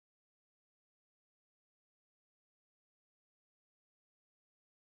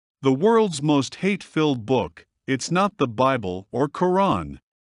The world's most hate-filled book, it's not the Bible or Quran.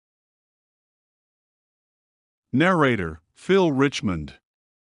 Narrator, Phil Richmond.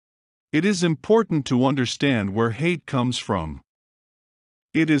 It is important to understand where hate comes from.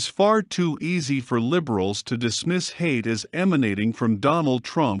 It is far too easy for liberals to dismiss hate as emanating from Donald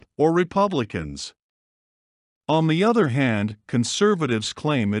Trump or Republicans. On the other hand, conservatives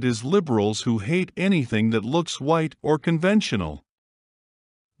claim it is liberals who hate anything that looks white or conventional.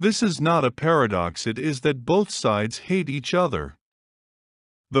 This is not a paradox, it is that both sides hate each other.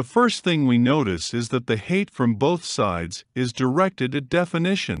 The first thing we notice is that the hate from both sides is directed at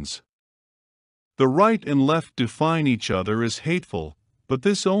definitions. The right and left define each other as hateful, but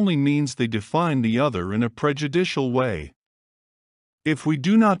this only means they define the other in a prejudicial way. If we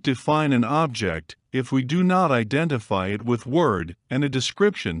do not define an object, if we do not identify it with word and a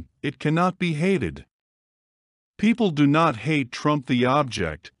description, it cannot be hated. People do not hate Trump the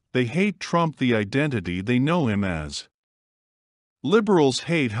object, they hate Trump the identity they know him as. Liberals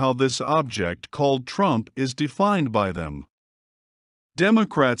hate how this object called Trump is defined by them.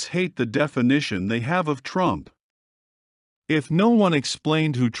 Democrats hate the definition they have of Trump. If no one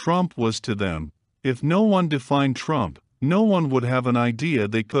explained who Trump was to them, if no one defined Trump, no one would have an idea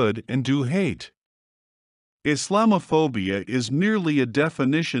they could and do hate. Islamophobia is merely a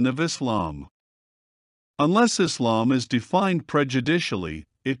definition of Islam. Unless Islam is defined prejudicially,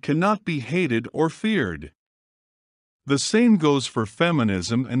 it cannot be hated or feared. The same goes for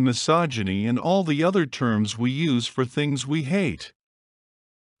feminism and misogyny and all the other terms we use for things we hate.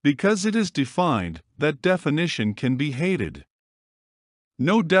 Because it is defined, that definition can be hated.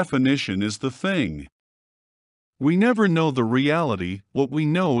 No definition is the thing. We never know the reality, what we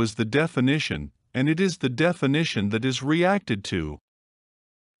know is the definition, and it is the definition that is reacted to.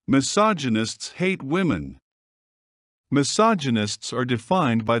 Misogynists hate women. Misogynists are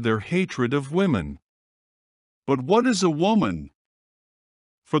defined by their hatred of women. But what is a woman?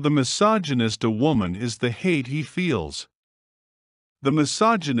 For the misogynist, a woman is the hate he feels. The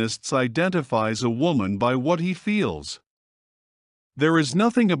misogynist identifies a woman by what he feels. There is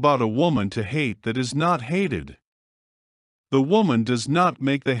nothing about a woman to hate that is not hated. The woman does not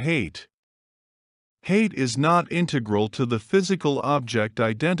make the hate. Hate is not integral to the physical object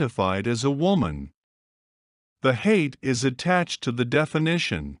identified as a woman. The hate is attached to the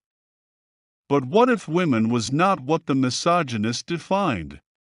definition. But what if women was not what the misogynist defined?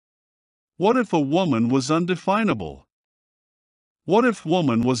 What if a woman was undefinable? What if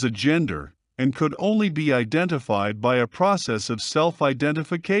woman was a gender, and could only be identified by a process of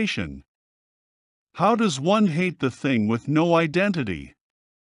self-identification? How does one hate the thing with no identity?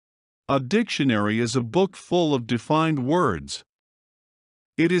 A dictionary is a book full of defined words.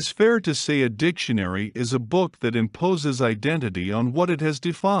 It is fair to say a dictionary is a book that imposes identity on what it has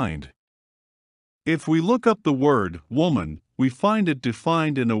defined. If we look up the word woman, we find it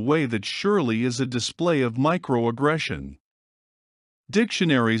defined in a way that surely is a display of microaggression.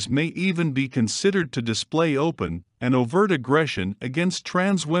 Dictionaries may even be considered to display open and overt aggression against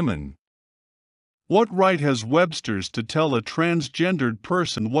trans women. What right has Webster's to tell a transgendered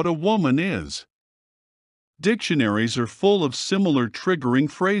person what a woman is? Dictionaries are full of similar triggering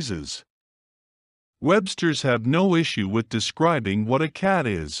phrases. Webster's have no issue with describing what a cat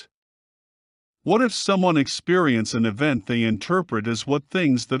is. What if someone experiences an event they interpret as what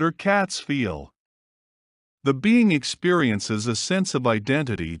things that are cats feel? The being experiences a sense of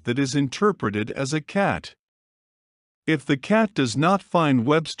identity that is interpreted as a cat. If the cat does not find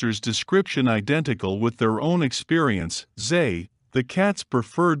Webster's description identical with their own experience, they, the cat's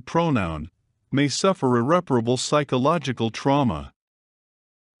preferred pronoun, may suffer irreparable psychological trauma.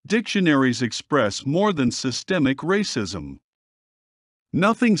 Dictionaries express more than systemic racism.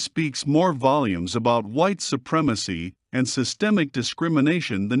 Nothing speaks more volumes about white supremacy and systemic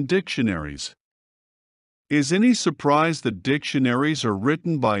discrimination than dictionaries. Is any surprise that dictionaries are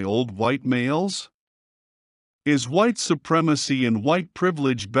written by old white males? Is white supremacy and white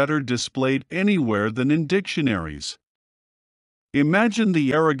privilege better displayed anywhere than in dictionaries? Imagine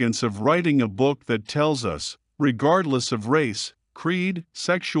the arrogance of writing a book that tells us, regardless of race, creed,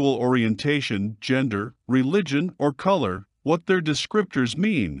 sexual orientation, gender, religion, or color, what their descriptors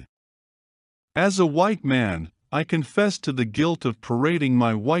mean. As a white man, I confess to the guilt of parading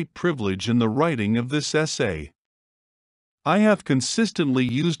my white privilege in the writing of this essay. I have consistently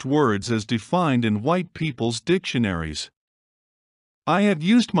used words as defined in white people's dictionaries. I have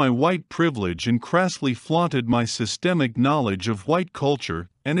used my white privilege and crassly flaunted my systemic knowledge of white culture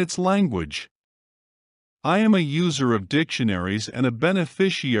and its language. I am a user of dictionaries and a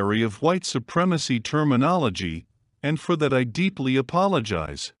beneficiary of white supremacy terminology, and for that I deeply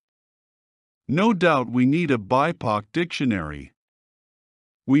apologize. No doubt we need a BIPOC dictionary.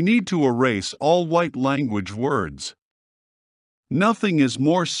 We need to erase all white language words. Nothing is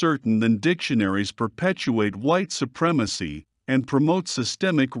more certain than dictionaries perpetuate white supremacy and promote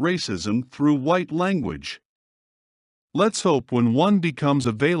systemic racism through white language. Let's hope when one becomes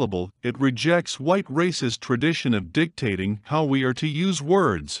available, it rejects white racist tradition of dictating how we are to use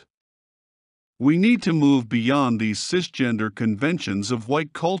words. We need to move beyond these cisgender conventions of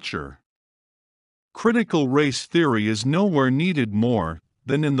white culture. Critical race theory is nowhere needed more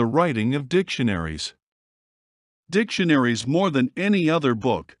than in the writing of dictionaries. Dictionaries, more than any other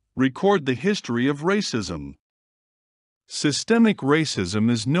book, record the history of racism. Systemic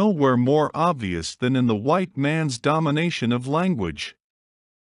racism is nowhere more obvious than in the white man's domination of language.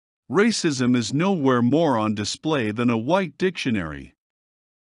 Racism is nowhere more on display than a white dictionary.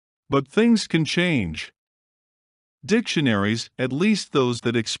 But things can change. Dictionaries, at least those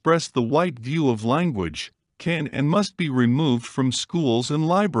that express the white view of language, can and must be removed from schools and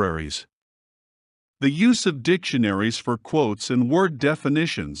libraries. The use of dictionaries for quotes and word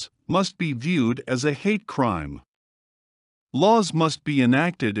definitions must be viewed as a hate crime. Laws must be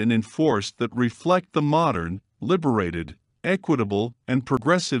enacted and enforced that reflect the modern, liberated, equitable, and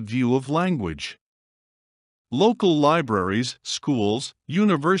progressive view of language. Local libraries, schools,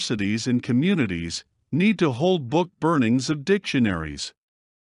 universities, and communities need to hold book burnings of dictionaries.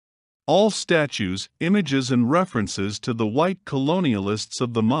 All statues, images, and references to the white colonialists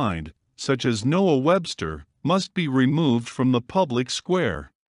of the mind, such as Noah Webster, must be removed from the public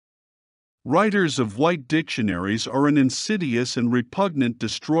square. Writers of white dictionaries are an insidious and repugnant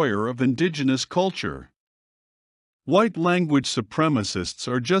destroyer of indigenous culture. White language supremacists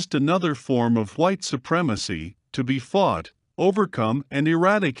are just another form of white supremacy to be fought, overcome, and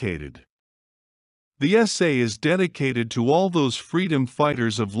eradicated. The essay is dedicated to all those freedom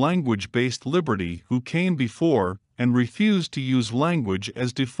fighters of language-based liberty who came before and refused to use language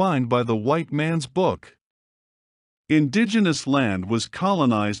as defined by the white man's book. Indigenous land was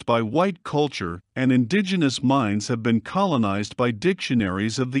colonized by white culture, and indigenous minds have been colonized by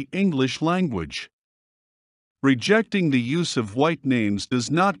dictionaries of the English language. Rejecting the use of white names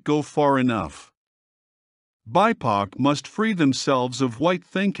does not go far enough. BIPOC must free themselves of white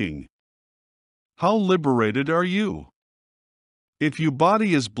thinking. How liberated are you? If your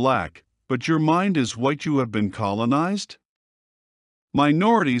body is black, but your mind is white, you have been colonized?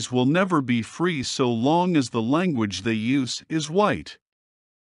 Minorities will never be free so long as the language they use is white.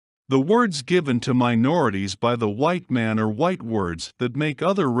 The words given to minorities by the white man are white words that make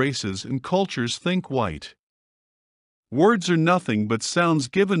other races and cultures think white. Words are nothing but sounds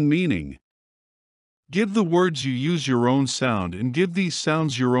given meaning. Give the words you use your own sound, and give these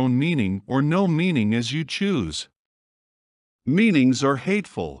sounds your own meaning or no meaning as you choose. Meanings are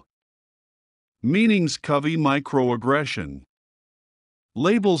hateful. Meanings covey microaggression.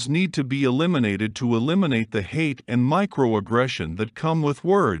 Labels need to be eliminated to eliminate the hate and microaggression that come with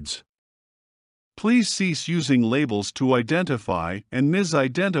words. Please cease using labels to identify and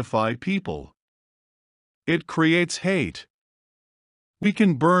misidentify people. It creates hate. We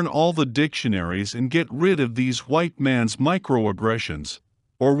can burn all the dictionaries and get rid of these white man's microaggressions,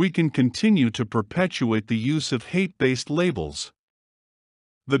 or we can continue to perpetuate the use of hate-based labels.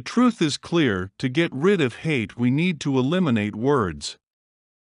 The truth is clear: to get rid of hate, we need to eliminate words.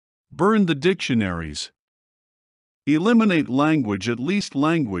 Burn the dictionaries. Eliminate language, at least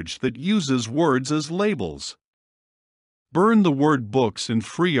language that uses words as labels. Burn the word books and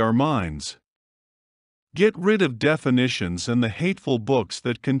free our minds. Get rid of definitions and the hateful books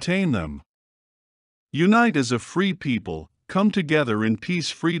that contain them. Unite as a free people, come together in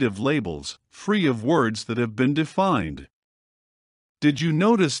peace, freed of labels, free of words that have been defined. Did you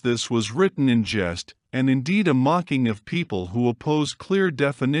notice this was written in jest, and indeed a mocking of people who oppose clear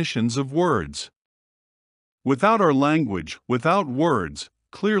definitions of words? Without our language, without words,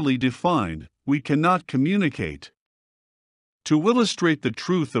 clearly defined, we cannot communicate. To illustrate the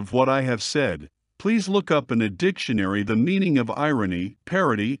truth of what I have said, please look up in a dictionary the meaning of irony,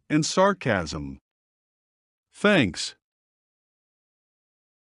 parody, and sarcasm. Thanks.